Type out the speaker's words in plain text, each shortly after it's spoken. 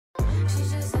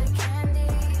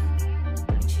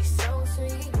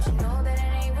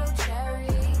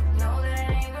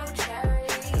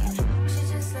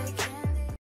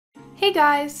Hey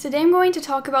guys, today I'm going to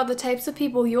talk about the types of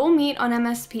people you'll meet on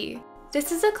MSP.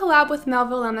 This is a collab with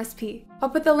Melville MSP. I'll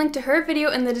put the link to her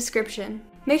video in the description.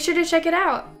 Make sure to check it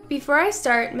out. Before I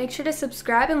start, make sure to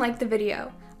subscribe and like the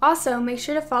video. Also, make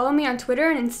sure to follow me on Twitter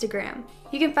and Instagram.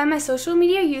 You can find my social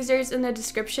media users in the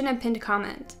description and pinned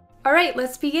comment. Alright,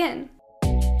 let's begin.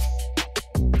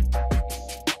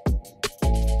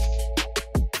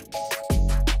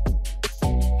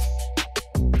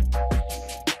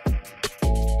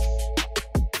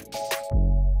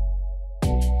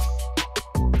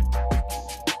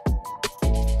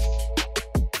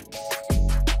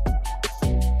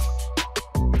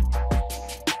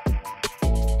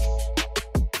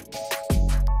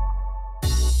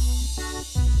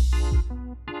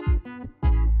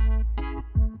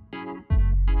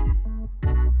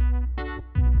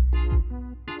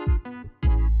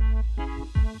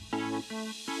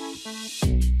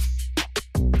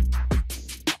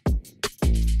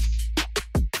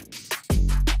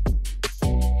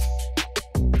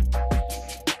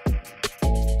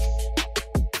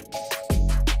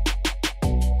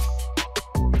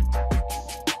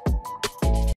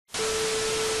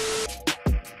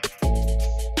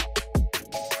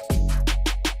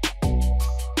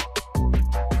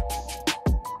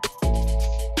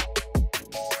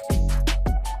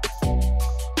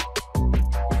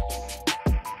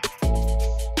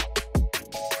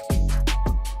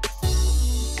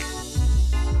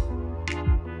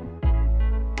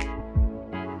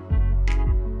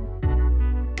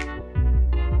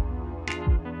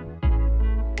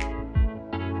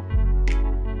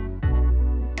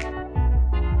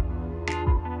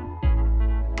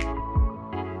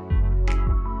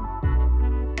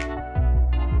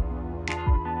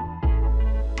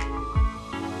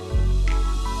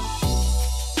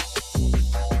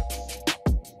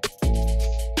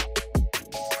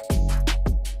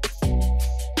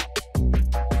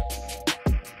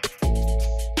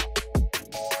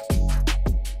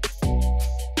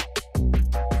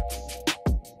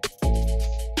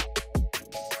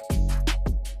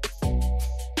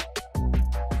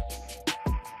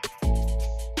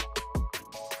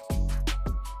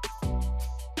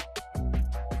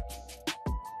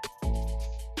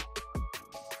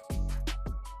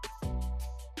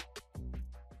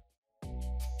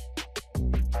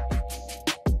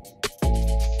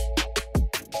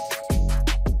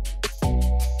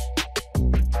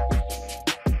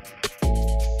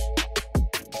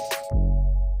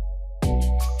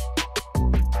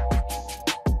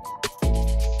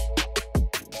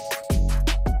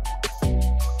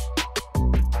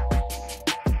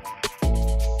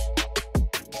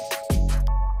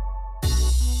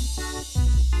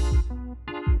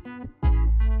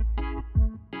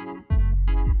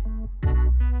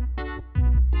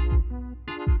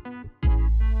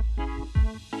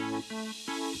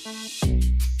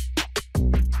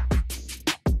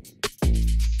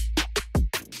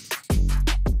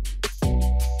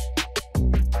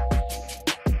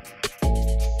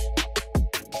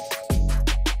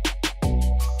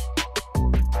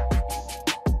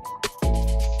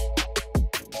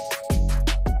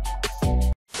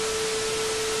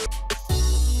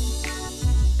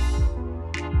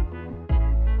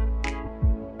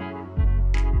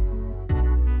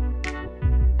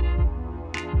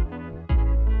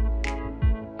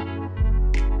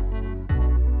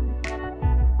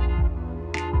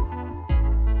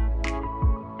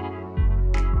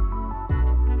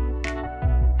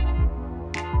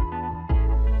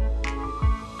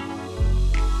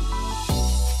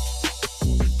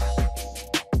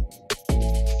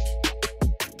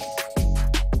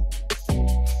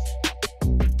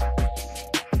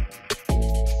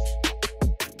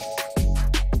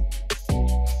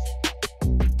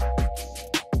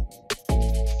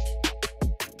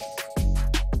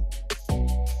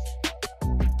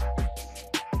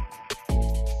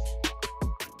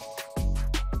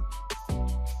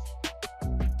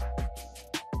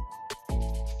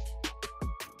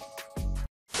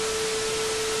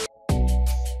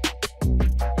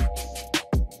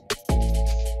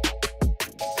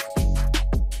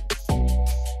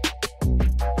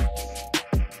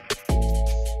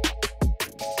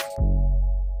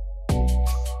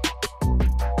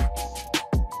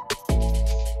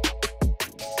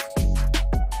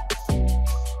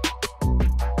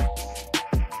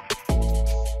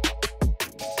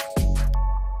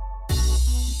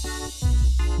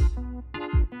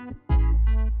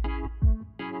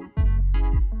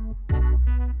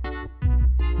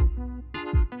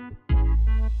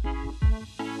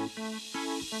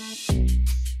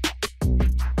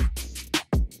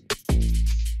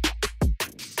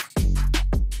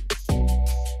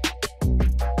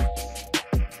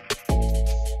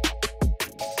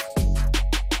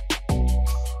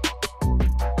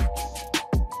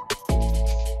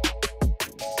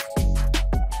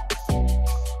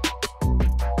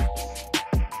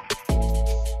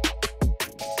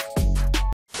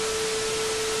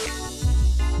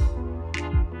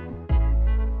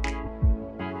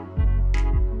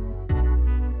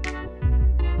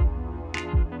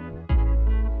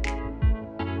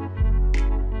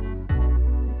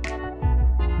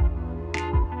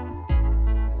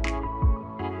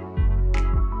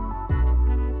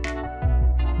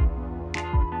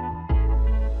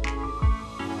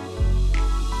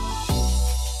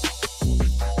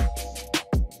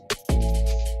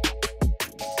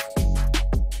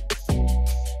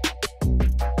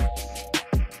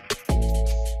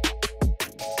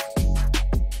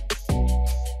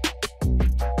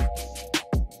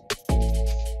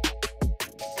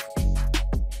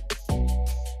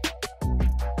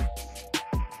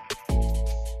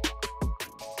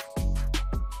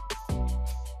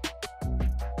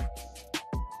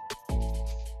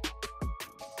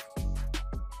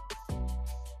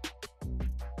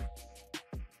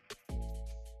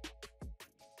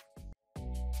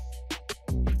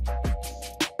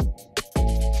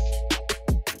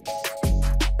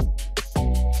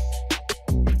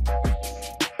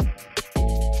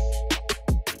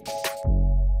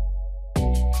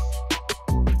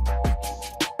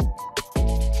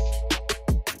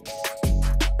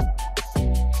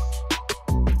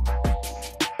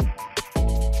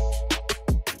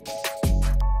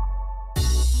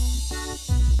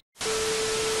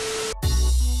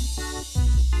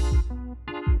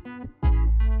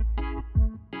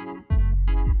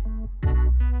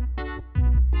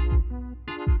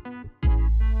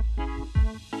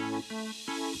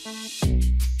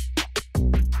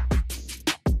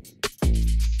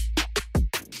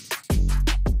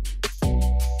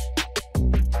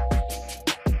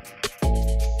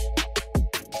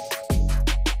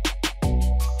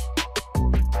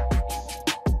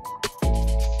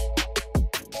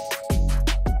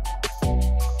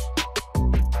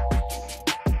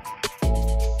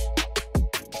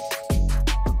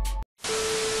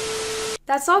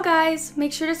 That's all guys,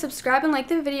 make sure to subscribe and like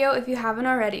the video if you haven't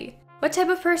already. What type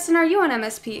of person are you on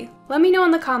MSP? Let me know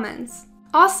in the comments.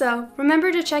 Also,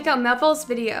 remember to check out Melville's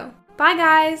video. Bye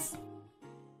guys!